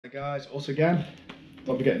guys, us again.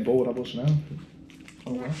 Probably getting bored of us now.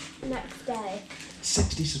 Oh, well. Next day.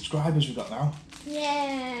 60 subscribers we've got now.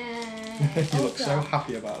 Yeah. You look so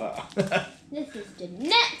happy about that. This is the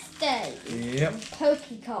next day. Yep.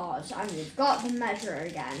 Pokecards, and we've got the measure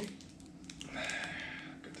again.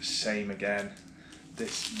 Got the same again.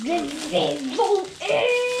 This voltage!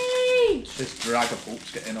 This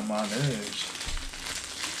Dragapult's getting on my nerves.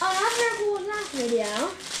 After our last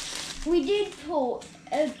video, we did pull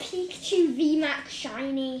a Pikachu VMAX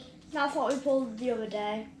Shiny. That's what we pulled the other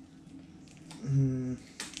day.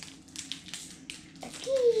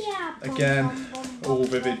 Again, all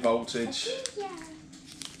Vivid Voltage.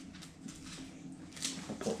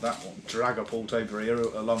 I'll put that one, Dragapult, over here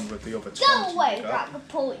along with the other 20. Go away,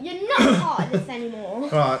 Dragapult. You're not part of this anymore.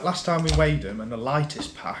 Right, last time we weighed them and the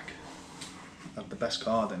lightest pack had the best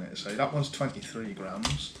card in it. So that one's 23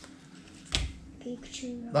 grams.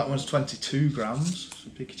 Pikachu. That one's 22 grams. So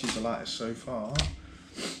Pikachu's the lightest so far.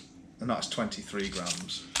 And that's 23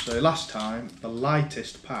 grams. So last time, the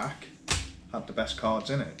lightest pack had the best cards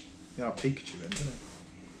in it. You had Pikachu in, didn't it?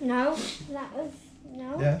 No, that was...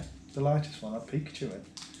 No. Yeah, the lightest one had Pikachu in.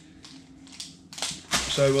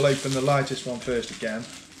 So we'll open the lightest one first again,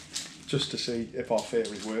 just to see if our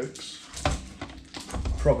theory works.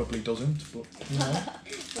 Probably doesn't, but you know.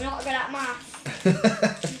 We're not good at maths.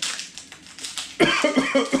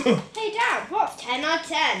 Hey Dad, what's 10 out of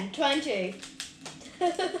 10? 20.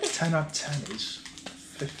 10 out of 10 is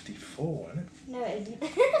 54, isn't it? No, it isn't.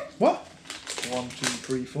 What? 1, 2,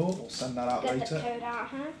 3, 4. We'll send that out Get later. the code out,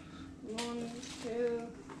 huh? 1, 2,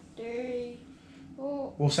 3,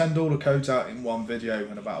 4. We'll send all the codes out in one video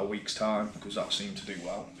in about a week's time because that seemed to do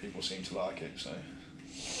well. People seem to like it, so.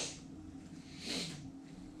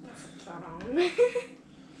 What's that on?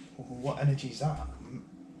 What energy is that?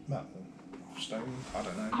 Metal? Stone? I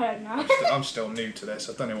don't know. I don't know. I'm still new to this.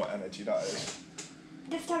 I don't know what energy that is.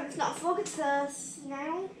 This time it's not a frog, it's a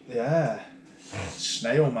snail. Yeah.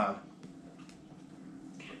 Snail Man.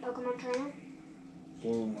 Pokemon trainer.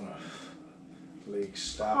 Ooh. League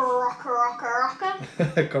staff. Rocker.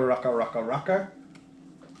 Raka.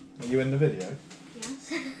 Are you in the video?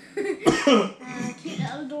 Yes. Cute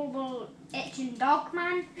little adorable itching dog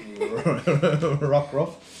man. Rock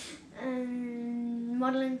Ruff.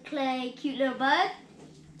 Modelling clay cute little bird.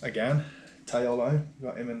 Again. Tailo.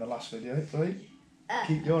 Got him in the last video. Right?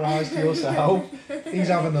 Keep your eyes to yourself. He's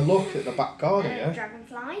having a look at the back card here.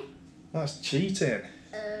 Dragonfly. That's cheating.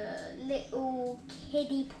 Little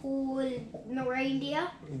kiddie pool reindeer.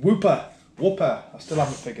 Whooper. I still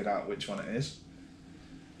haven't figured out which one it is.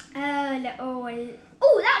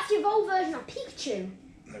 Oh, that's the evolved version of Pikachu.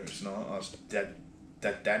 No, it's not. That's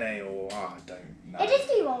Dedenne or I don't know. It is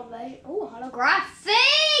the evolved version. Oh,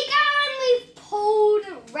 holographic! And we've pulled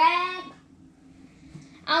red.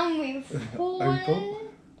 And we've pulled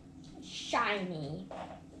shiny.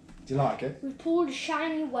 Do you like it? We've pulled a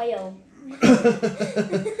shiny whale. We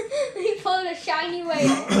pulled a shiny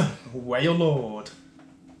whale. Whale Lord,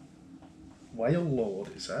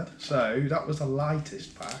 it said. So that was the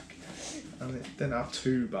lightest pack, and it didn't have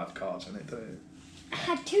too bad cards in it, did it? It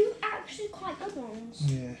had two actually quite good ones.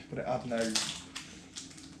 Yeah, but it had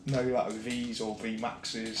no like V's or V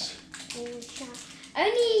Maxes.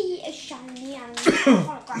 Only a shiny and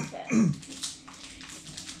holographic.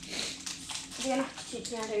 You're gonna have to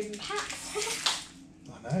teach me how to open packs.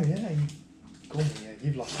 I know, yeah.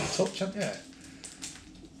 You've lost your touch, haven't you?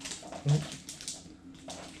 Oh.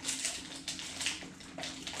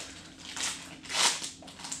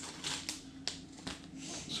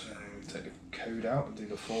 So take the code out and do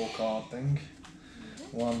the 4-card thing.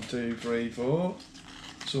 1, 2, 3, 4.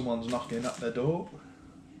 Someone's knocking at the door.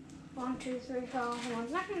 1, 2, 3, 4.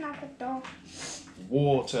 Someone's knocking at the door.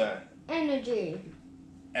 Water. Energy.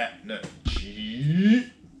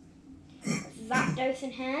 Zapdos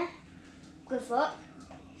in here. Good luck.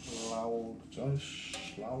 Loud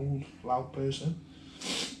person.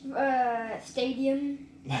 Stadium.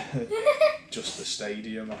 Just the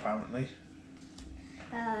stadium, apparently.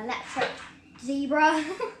 Electric zebra.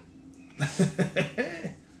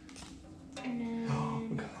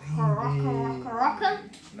 And Rocker.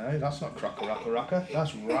 No, that's not Rocker.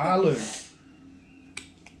 That's Ralu.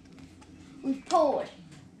 We've pulled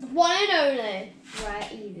the one and only Rare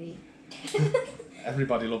Eevee.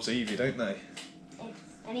 Everybody loves Eevee, don't they?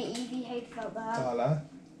 Any Eevee haters out there? Tyler.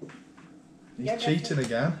 He's cheating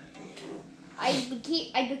again. I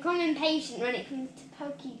become impatient when it comes to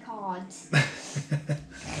Poke cards.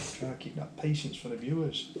 Try to keep that patience for the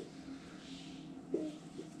viewers.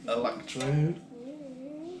 Electrode.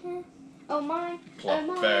 Oh my.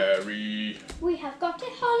 Clockberry. We have got a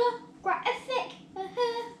holographic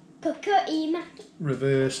Cocoa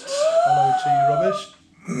Reversed hollow tea rubbish.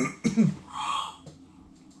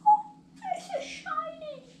 It's a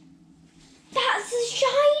shiny. That's a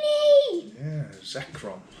shiny. Yeah,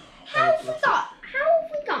 Zekrom. How have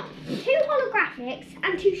we got 2 holographics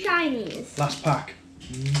and 2 shinies? Last pack.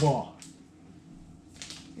 Mwah.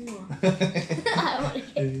 No.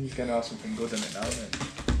 He's going to have something good in it now, isn't it?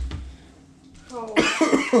 Oh.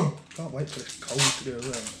 Can't wait for this cold to go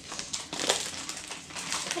away.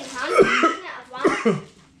 I think I'm using it as well.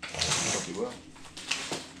 Probably will.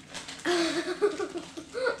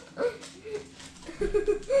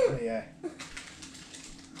 Yeah.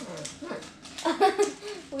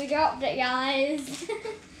 We dropped it, guys.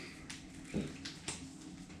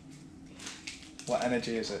 What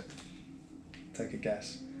energy is it? Take a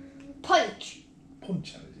guess. Punch.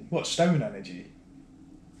 Punch energy. What, stone energy?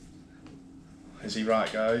 Is he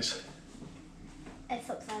right, guys? It's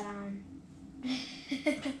upside down.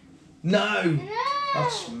 No! No.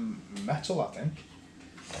 That's metal, I think.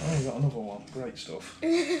 Oh, we got another one. Great stuff.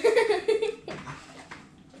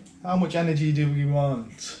 How much energy do we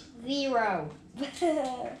want? 0.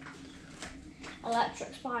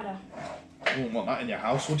 Electric spider. You wouldn't want that in your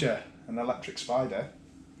house, would you? An electric spider.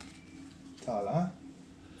 Tyler,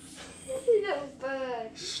 Little bird.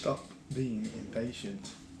 stop being impatient.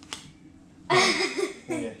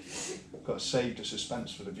 Yeah. Got to save the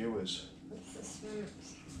suspense for the viewers.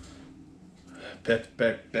 Get.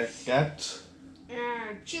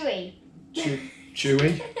 Chewy.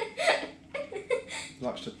 Chewy.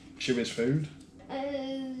 Likes to chew his food.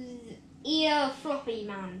 Ear floppy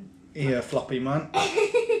man. Ear floppy man.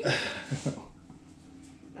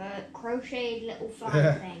 Crocheted little flag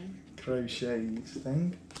Yeah. thing. Crocheted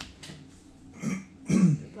thing.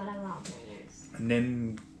 Whatever that thing is.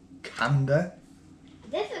 Ninkanda.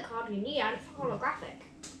 This is a card you need, and it's holographic.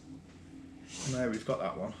 No, we've got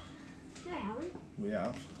that one. No, I haven't. We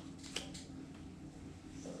have.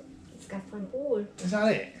 It's got fun all. Is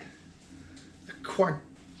that it? The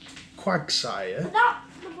Quagsire. But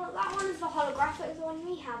that one is the holographic one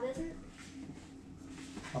we have, isn't it?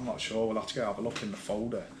 I'm not sure. We'll have to go have a look in the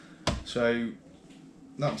folder. So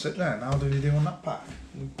that's it then. How do we do on that pack?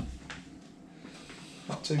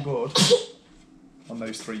 Not too good on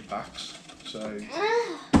those 3 packs. So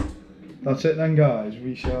that's it then, guys.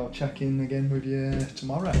 We shall check in again with you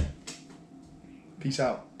tomorrow. Peace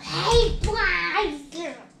out. Hey,